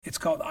It's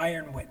called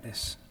Iron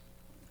Witness.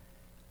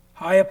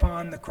 High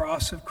upon the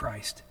cross of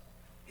Christ,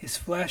 his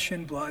flesh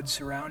and blood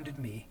surrounded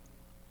me.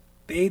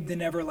 Bathed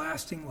in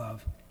everlasting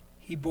love,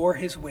 he bore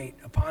his weight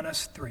upon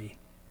us three.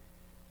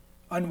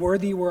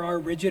 Unworthy were our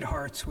rigid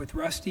hearts with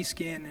rusty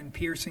skin and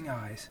piercing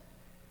eyes.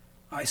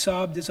 I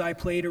sobbed as I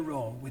played a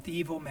role with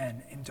evil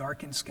men in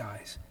darkened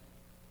skies.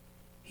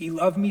 He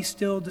loved me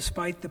still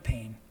despite the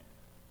pain.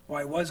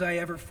 Why was I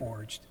ever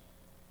forged?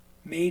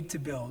 Made to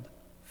build,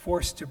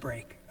 forced to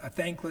break, a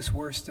thankless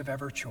worst of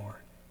ever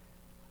chore.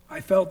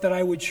 I felt that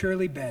I would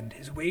surely bend,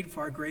 his weight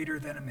far greater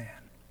than a man.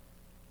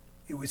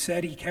 It was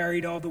said he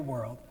carried all the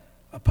world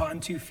upon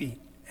 2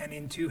 feet and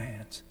in 2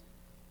 hands.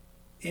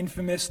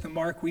 Infamous the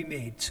mark we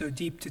made, so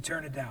deep to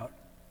turn it out.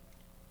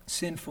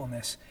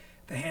 Sinfulness,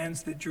 the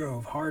hands that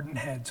drove hardened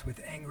heads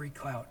with angry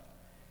clout.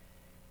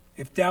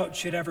 If doubt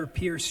should ever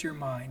pierce your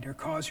mind or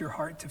cause your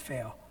heart to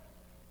fail,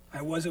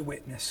 I was a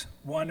witness,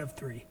 one of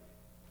 3.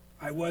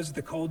 I was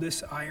the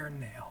coldest iron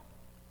nail.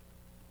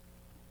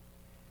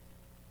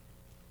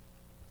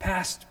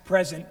 Past,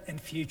 present, and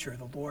future,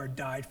 the Lord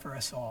died for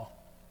us all.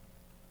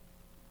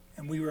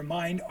 And we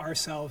remind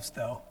ourselves,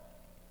 though,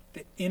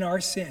 that in our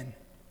sin,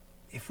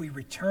 if we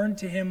return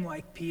to him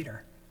like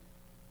Peter,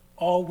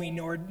 all we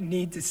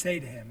need to say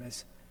to him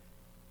is,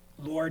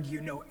 Lord,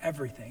 you know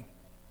everything.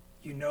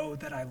 You know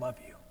that I love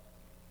you.